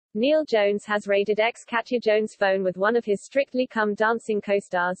Neil Jones has raided ex-Katya Jones' phone with one of his Strictly Come Dancing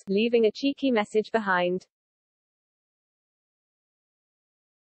co-stars, leaving a cheeky message behind.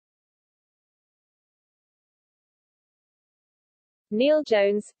 Neil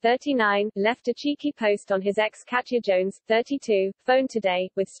Jones, 39, left a cheeky post on his ex Katya Jones, 32, phone today,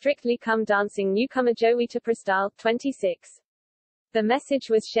 with Strictly Come Dancing newcomer Jowita Prastal, 26. The message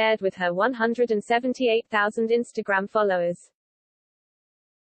was shared with her 178,000 Instagram followers.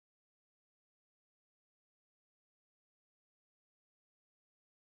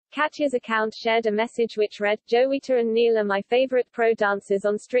 Katya's account shared a message which read, Jowita and Neil are my favorite pro dancers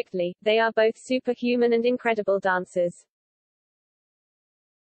on Strictly, they are both superhuman and incredible dancers.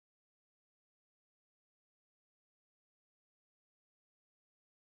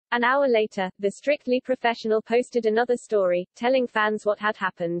 An hour later, the Strictly Professional posted another story, telling fans what had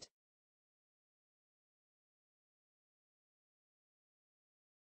happened.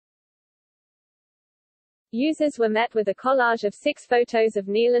 Users were met with a collage of 6 photos of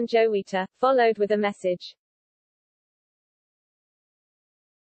Neil and Jowita, followed with a message.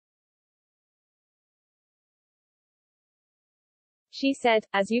 She said,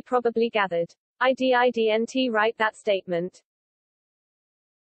 as you probably gathered. I didn't write that statement.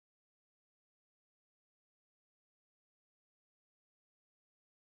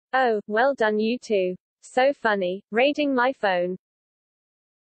 Oh, well done you two. So funny. Raiding my phone.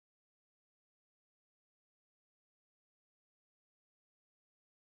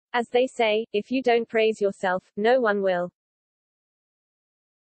 As they say, if you don't praise yourself, no one will.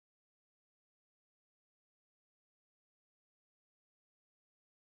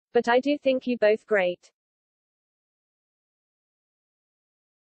 But I do think you both great.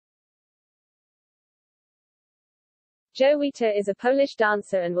 Jowita is a Polish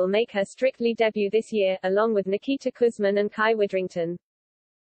dancer and will make her Strictly debut this year, along with Nikita Kuzman and Kai Widrington.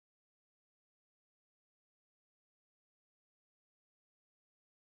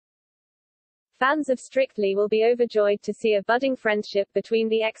 Fans of Strictly will be overjoyed to see a budding friendship between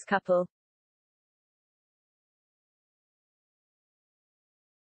the ex-couple.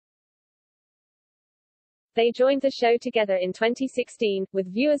 They joined the show together in 2016,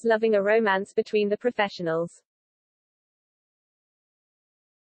 with viewers loving a romance between the professionals.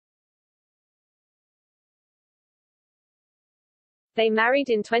 They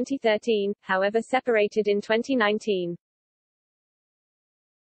married in 2013, however separated in 2019.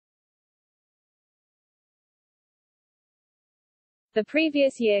 The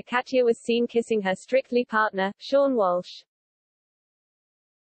previous year Katya was seen kissing her Strictly partner, Sean Walsh.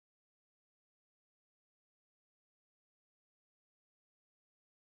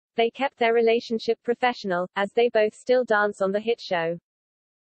 They kept their relationship professional, as they both still dance on the hit show.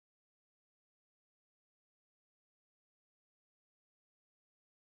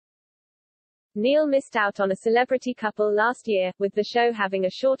 Neil missed out on a celebrity couple last year, with the show having a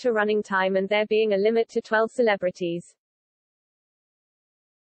shorter running time and there being a limit to 12 celebrities.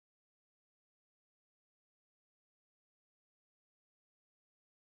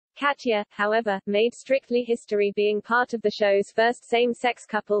 Katya, however, made Strictly history being part of the show's first same-sex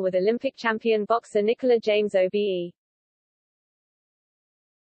couple with Olympic champion boxer Nicola James OBE.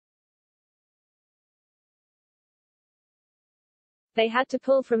 They had to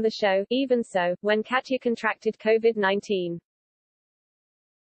pull from the show, even so, when Katya contracted COVID-19.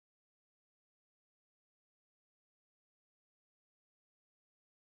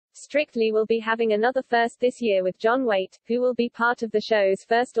 Strictly will be having another first this year with John Waite, who will be part of the show's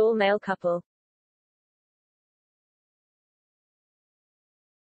first all-male couple.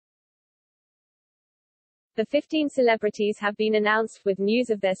 The 15 celebrities have been announced, with news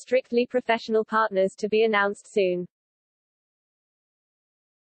of their Strictly Professional partners to be announced soon.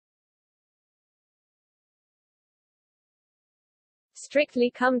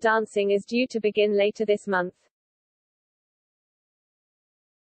 Strictly Come Dancing is due to begin later this month.